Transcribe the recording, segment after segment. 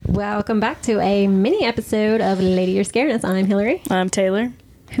Welcome back to a mini episode of Lady You're Scaring Us. I'm Hillary. I'm Taylor.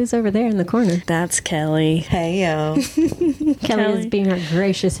 Who's over there in the corner? That's Kelly. Hey, yo. Kelly is being our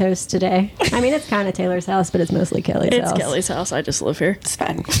gracious host today. I mean, it's kind of Taylor's house, but it's mostly Kelly's house. It's Kelly's house. I just live here. It's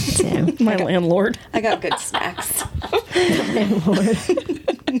fine. So, My landlord. I got good snacks. Lord.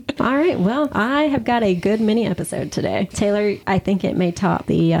 All right, well, I have got a good mini episode today. Taylor, I think it may top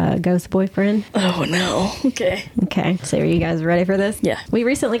the ghost boyfriend. Oh, no. Okay. Okay, so are you guys ready for this? Yeah. We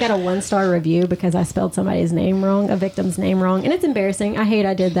recently got a 1-star review because I spelled somebody's name wrong, a victim's name wrong, and it's embarrassing.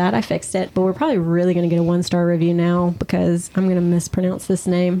 I did that. I fixed it, but we're probably really going to get a 1-star review now because I'm going to mispronounce this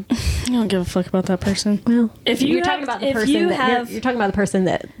name. I don't give a fuck about that person. Well, If you're you talking have- about the if person you that have- you're talking about the person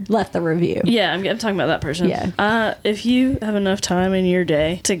that left the review. Yeah, I'm talking about that person. Yeah. If you have enough time in your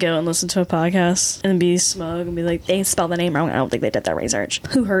day to go and listen to a podcast and be smug and be like, they spelled the name wrong, I don't think they did that research.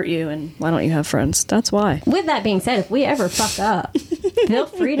 Who hurt you and why don't you have friends? That's why. With that being said, if we ever fuck up, feel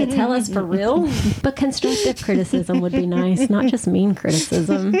free to tell us for real. But constructive criticism would be nice, not just mean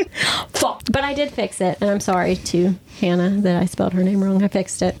criticism. Fuck. But I did fix it, and I'm sorry to Hannah that I spelled her name wrong. I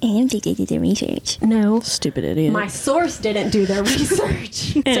fixed it. And they did the research. No. Stupid idiot. My source didn't do their research.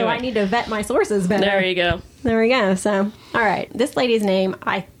 So Anyway. I need to vet my sources better. There you go. There we go. So, all right. This lady's name,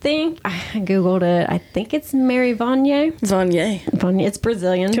 I Googled it. I think it's Mary Vonier. Vonier. Vonier. It's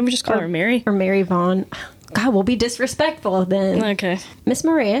Brazilian. Can we just call her Mary? Or Mary Von. God, we'll be disrespectful then. Okay. Miss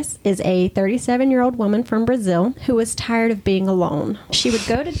Marias is a 37-year-old woman from Brazil who was tired of being alone. She would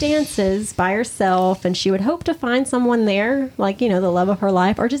go to dances by herself, and she would hope to find someone there, like, the love of her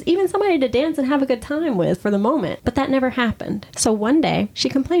life, or just even somebody to dance and have a good time with for the moment. But that never happened. So one day, she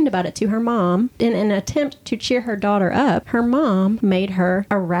complained about it to her mom. In an attempt to cheer her daughter up, her mom made her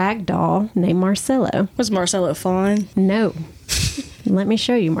a rag doll named Marcelo. Was Marcelo fine? No. Let me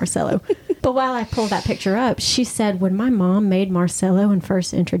show you Marcelo. But while I pulled that picture up, she said, when my mom made Marcelo and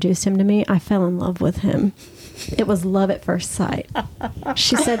first introduced him to me, I fell in love with him. It was love at first sight.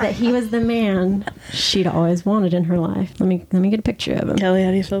 She said that he was the man she'd always wanted in her life. Let me get a picture of him. Kelly, how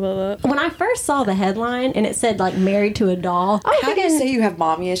do you feel about that? When I first saw the headline and it said, like, married to a doll, I was How do you thinking, say you have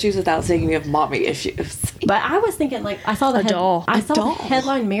mommy issues without saying you have mommy issues? but I was thinking, like, I saw the doll. I A saw doll. the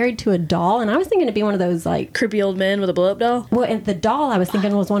headline married to a doll, and I was thinking it'd be one of those, like, Creepy old man with a blow-up doll? well, and the doll I was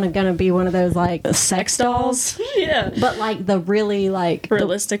thinking was going to be one of those, like, sex dolls. Yeah. But like the really like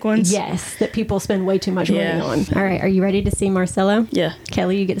Realistic ones? yes, that people spend way too much money Yeah. on. All right, are you ready to see Marcelo? Yeah.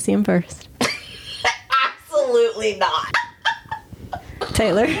 Kelly, you get to see him first. Absolutely not.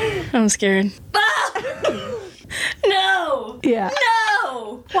 Taylor. I'm scared. No! Yeah.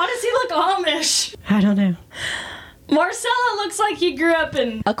 No! Why does he look Amish? I don't know. Marcelo looks like he grew up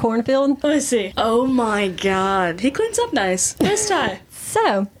in... A cornfield. Let me see. Oh my god. He cleans up nice. Nice tie.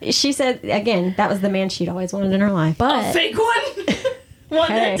 So she said again that was the man she'd always wanted in her life. A But fake one? One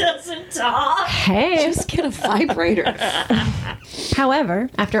Hey. that doesn't talk? hey, Just get a vibrator. however,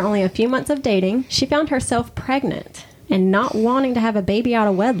 after only a few months of dating, she found herself pregnant. And not wanting to have a baby out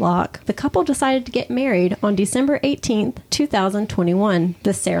of wedlock, the couple decided to get married on December 18th, 2021.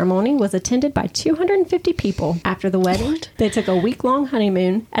 The ceremony was attended by 250 people. After the wedding, they took a week-long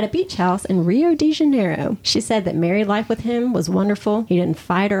honeymoon at a beach house in Rio de Janeiro. She said that married life with him was wonderful. He didn't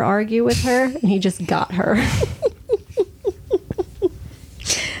fight or argue with her, and he just got her.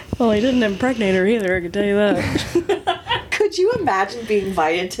 Well, he didn't impregnate her either, I can tell you that. Could you imagine being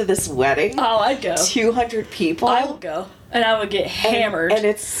invited to this wedding? Oh, I'd go. 200 people? I would go. And I would get hammered. And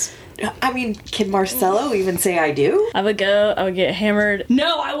it's... I mean, can Marcelo even say I do? I would go, I would get hammered.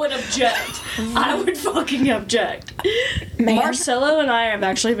 No, I would object. I would fucking object. Man. Marcelo and I have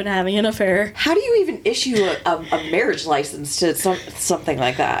actually been having an affair. How do you even issue a marriage license to something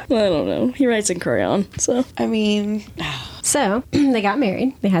like that? I don't know. He writes in crayon, so. I mean... So, they got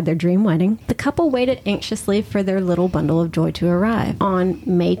married. They had their dream wedding. The couple waited anxiously for their little bundle of joy to arrive. On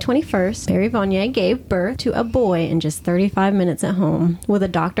May 21st, Mary Vonier gave birth to a boy in just 35 minutes at home, with a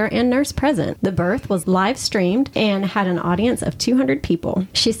doctor and nurse present. The birth was live streamed and had an audience of 200 people.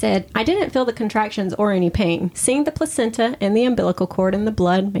 She said, I didn't feel the contractions or any pain. Seeing the placenta and the umbilical cord in the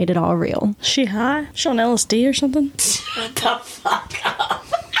blood made it all real. She high? She on LSD or something? Shut the fuck up.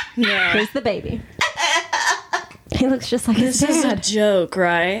 Yeah. Here's the baby. He looks just like his This is a dad. joke,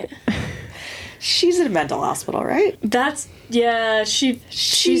 right? She's in a mental hospital, right? That's, yeah, she's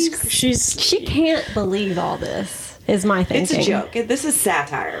She can't believe all this, is my thinking. It's a joke. This is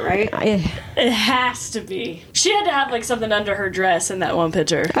satire, right? it has to be. She had to have, like, something under her dress in that one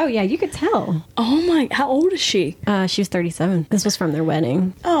picture. Oh, yeah, you could tell. Oh my, how old is she? She was 37. This was from their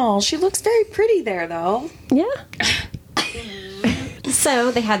wedding. Oh, she looks very pretty there, though. Yeah.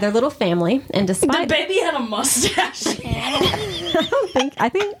 So they had their little family, and The despite baby had a mustache. I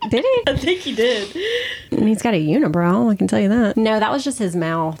think did he? I think he did. And he's got a unibrow. I can tell you that. No, that was just his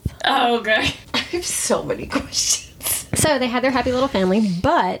mouth. Oh, okay. I have so many questions. So they had their happy little family,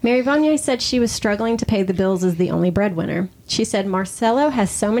 but Mary Vanier said she was struggling to pay the bills as the only breadwinner. She said, Marcelo has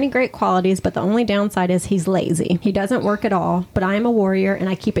so many great qualities, but the only downside is he's lazy. He doesn't work at all, but I am a warrior and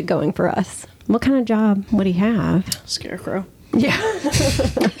I keep it going for us. What kind of job would he have? Scarecrow. Yeah.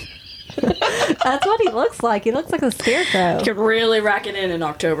 That's what he looks like. He looks like a scarecrow. Could really rack it in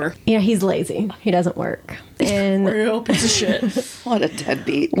October. Yeah, he's lazy. He doesn't work. And Real piece of shit. What a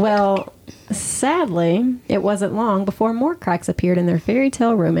deadbeat. well, sadly, it wasn't long before more cracks appeared in their fairy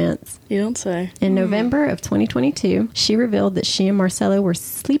tale romance. You don't say. In November of 2022, she revealed that she and Marcelo were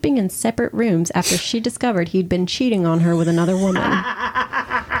sleeping in separate rooms after she discovered he'd been cheating on her with another woman.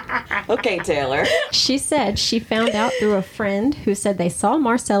 Okay, Taylor. She said she found out through a friend who said they saw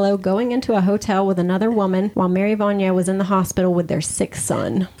Marcelo going into a hotel with another woman while Mary Vanier was in the hospital with their sick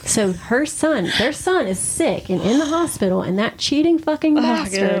son. So their son is sick and in the hospital, and that cheating fucking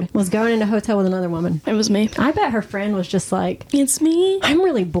bastard was going into a hotel with another woman. It was me. I bet her friend was just like, It's me. I'm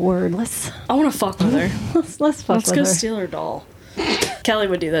really bored. Let's I want to fuck with her. fuck Let's with go her. steal her doll. Kelly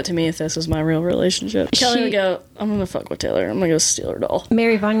would do that to me if this was my real relationship. Kelly would go, I'm going to fuck with Taylor. I'm going to go steal her doll.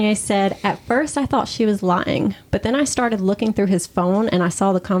 Mary Vanier said, at first I thought she was lying, but then I started looking through his phone and I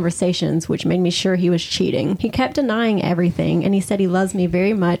saw the conversations, which made me sure he was cheating. He kept denying everything, and he said he loves me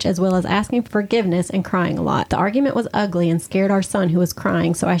very much, as well as asking for forgiveness and crying a lot. The argument was ugly and scared our son, who was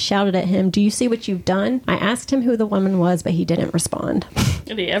crying, so I shouted at him, do you see what you've done? I asked him who the woman was, but he didn't respond.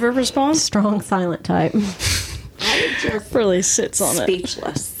 Did he ever respond? Strong silent type. Really sits on it.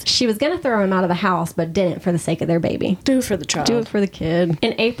 Speechless. She was going to throw him out of the house, but didn't for the sake of their baby. Do it for the child. Do it for the kid.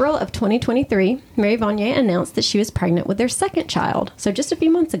 In April of 2023, Mary Vanier announced that she was pregnant with their second child. So just a few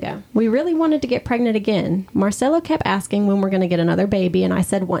months ago. We really wanted to get pregnant again. Marcelo kept asking when we're going to get another baby, and I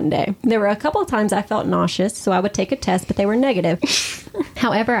said one day. There were a couple of times I felt nauseous, so I would take a test, but they were negative.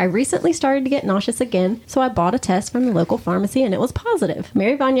 However, I recently started to get nauseous again, so I bought a test from the local pharmacy, and it was positive.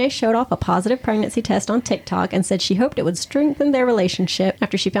 Mary Vanier showed off a positive pregnancy test on TikTok and said she hoped it would strengthen their relationship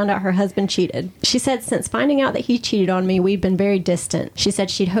after she found out her husband cheated. She said since finding out that he cheated on me, we'd been very distant. She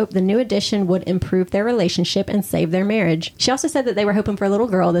said she'd hoped the new addition would improve their relationship and save their marriage. She also said that they were hoping for a little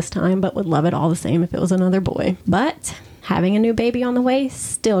girl this time, but would love it all the same if it was another boy. But having a new baby on the way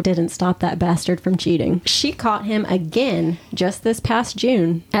still didn't stop that bastard from cheating. She caught him again just this past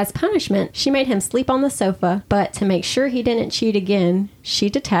June. As punishment, she made him sleep on the sofa, but to make sure he didn't cheat again, she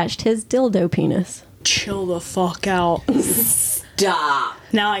detached his dildo penis. Chill the fuck out. Stop.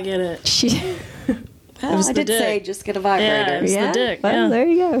 Now I get it. She... Well, was I the did say dick. just get a vibrator. It's the dick, Well, yeah. there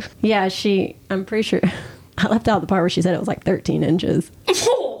you go. Yeah, I'm pretty sure... I left out the part where she said it was like 13 inches.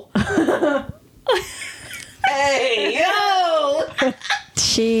 Hey, yo!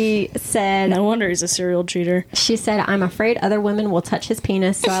 She said... No wonder he's a serial cheater. She said, I'm afraid other women will touch his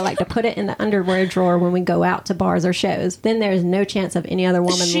penis, so I like to put it in the underwear drawer when we go out to bars or shows. Then there's no chance of any other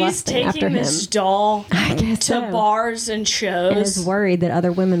woman She's lusting after taking him. this doll I guess to so. bars and And shows. is worried that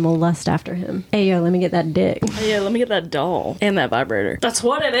other women will lust after him. Hey, yo, let me get that dick. Yeah, let me get that doll and that vibrator. That's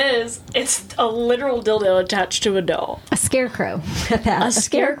what it is. It's a literal dildo attached to a doll. A scarecrow at that. A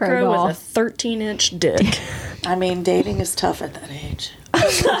scarecrow doll. with a 13-inch dick. I mean, dating is tough at that age.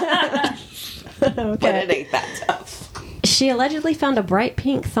 But it ain't that tough. She allegedly found a bright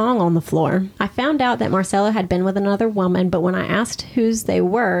pink thong on the floor. I found out that Marcelo had been with another woman, but when I asked whose they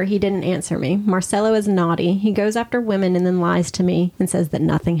were, he didn't answer me. Marcelo is naughty. He goes after women and then lies to me and says that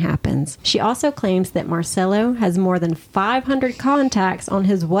nothing happens. She also claims that Marcelo has more than 500 contacts on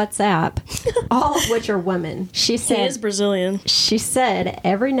his WhatsApp, all of which are women. She He said... is Brazilian. She said,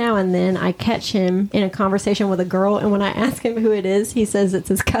 every now and then I catch him in a conversation with a girl, and when I ask him who it is, he says it's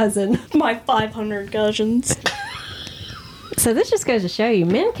his cousin. My 500 cousins. So this just goes to show you,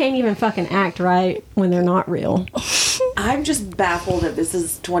 men can't even fucking act right when they're not real. I'm just baffled that this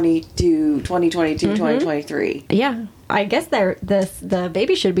is 2023. Yeah. I guess the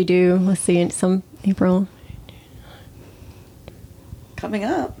baby should be due, let's see, in some April. Coming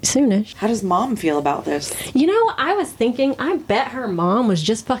up. Soonish. How does mom feel about this? You know, I was thinking, I bet her mom was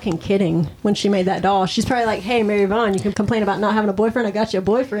just fucking kidding when she made that doll. She's probably like, hey, Mary Vaughn, you can complain about not having a boyfriend. I got you a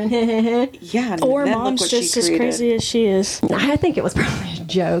boyfriend. Yeah. And Or then look mom's what just she as created. crazy as she is. I think it was probably a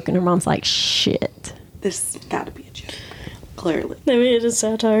joke, and her mom's like, shit. This gotta be a joke. Clearly. Maybe it is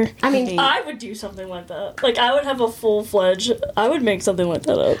satire. I mean, I would do something like that. Like, I would have a full-fledged... I would make something like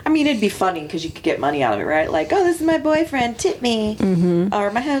that up. I mean, it'd be funny because you could get money out of it, right? Like, oh, this is my boyfriend, tip me. Mm-hmm.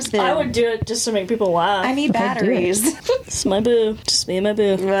 Or my husband. I would do it just to make people laugh. I need batteries. It's my boo. Just me and my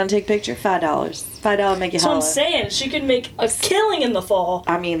boo. You want to take a picture? $5. $5 make you That's what I'm holla. saying. She could make a killing in the fall.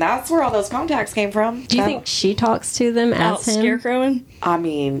 I mean, that's where all those contacts came from. do you think she talks to them Out as him? scarecrowing. I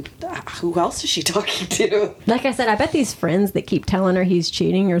mean, who else is she talking to? Like I said, I bet these friends that keep telling her he's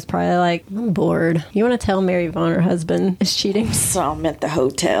cheating are probably like, I'm bored. You want to tell Mary Vaughn her husband is cheating? Saw him at the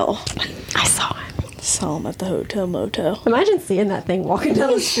hotel. I saw him. Saw him at the hotel motel. Imagine seeing that thing walking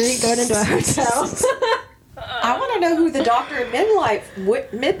down the street going into a hotel. I want to know who the doctor and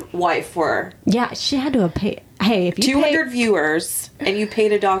midwife were. Yeah, she had to have paid. Hey, if you 200 viewers, and you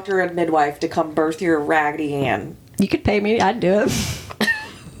paid a doctor and midwife to come birth your Raggedy Ann. you could pay me, I'd do it.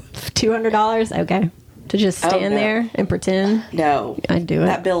 $200, okay. To just stand no. there and pretend, No. I'd do it.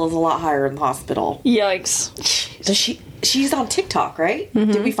 That bill is a lot higher in the hospital. Yikes. Does she's on TikTok, right?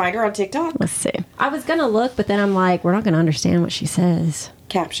 Mm-hmm. Did we find her on TikTok? Let's see. I was gonna look, but then I'm like, we're not gonna understand what she says.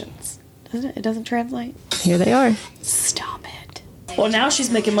 Captions. Doesn't it doesn't translate? Here they are. Stop it. Well, now she's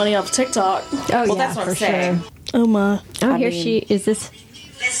making money off TikTok. Oh Well, yeah, that's what for I'm saying. sure. Oh, my. Oh, I here mean- she is.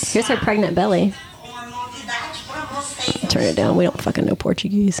 Here's her pregnant belly. Turn it down. We don't fucking know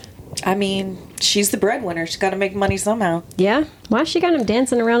Portuguese. I mean, she's the breadwinner. She's got to make money somehow. Yeah. Why she got him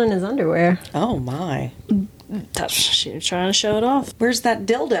dancing around in his underwear? Oh my. She was trying to show it off. Where's that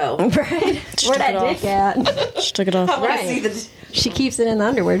dildo? Right. Where that dick at? She took it off. I want Right. to see the. She keeps it in the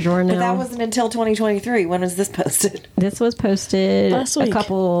underwear drawer now. But that wasn't until 2023. When was this posted? This was posted Last a week.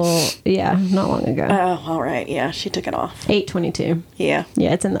 couple, not long ago. Oh, all right. Yeah, she took it off. 8/22. Yeah.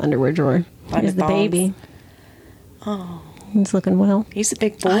 Yeah, it's in the underwear drawer. Find Here's the the baby. Oh, He's looking well. he's a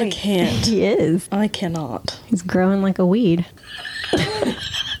big boy. I can't. He is. I cannot. He's growing like a weed.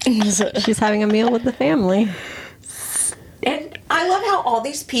 She's having a meal with the family. And I love how all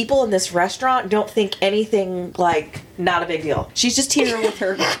these people in this restaurant don't think anything like not a big deal. She's just here with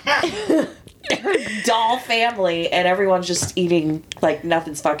her doll family, and everyone's just eating like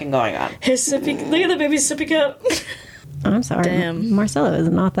nothing's fucking going on. His sippy. Look at the baby's sippy cup. I'm sorry. Damn. Marcella is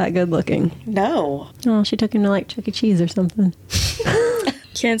not that good looking. No. Oh, she took him to like Chuck E. Cheese or something.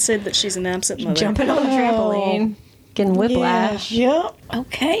 Can't say that she's an absent mother. Jumping on the trampoline. Getting whiplash. Yep.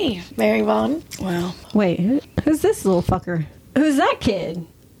 Okay, Mary Vaughn. Wow. Wait, who's this little fucker? Who's that kid?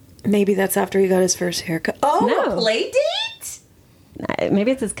 Maybe that's after he got his first haircut. Oh, No. a play date?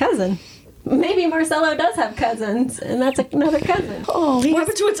 Maybe it's his cousin. Maybe Marcelo does have cousins, and that's another cousin. Oh, What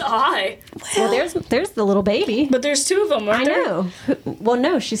happened to its eye? Well, there's the little baby. But there's two of them, I aren't there? know. Well,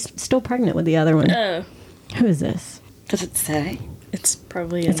 no, she's still pregnant with the other one. Oh. Who is this? does it say? It's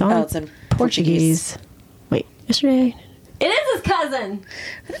probably It's in... on Oh, it's in Portuguese. Wait, yesterday. It is his cousin.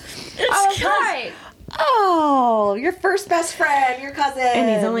 I was right. Oh, your first best friend, your cousin. And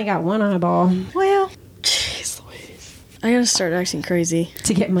he's only got one eyeball well. Jeez Louise. I gotta start acting crazy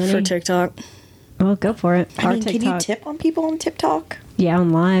to get money. for TikTok. Well, go for it. I mean, can you tip on people on TikTok? Yeah,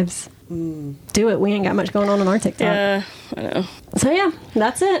 on lives. Do it. We ain't got much going on our TikTok. Yeah, I know. So yeah,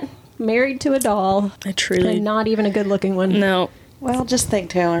 that's it. Married to a doll. I truly... And not even a good looking one. No. Well, just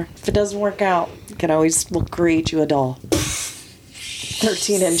think, Taylor. If it doesn't work out, you can always we'll create you a doll.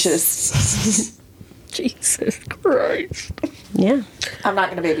 13 inches. Jesus Christ. Yeah. I'm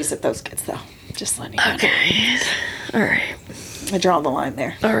not going to babysit those kids, though. Just letting you know. Okay. All right. I draw the line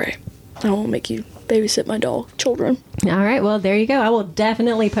there. All right. I won't make you babysit my doll children. All right. Well, there you go. I will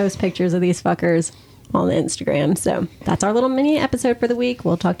definitely post pictures of these fuckers on the Instagram. So that's our little mini episode for the week.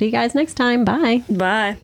 We'll talk to you guys next time. Bye. Bye.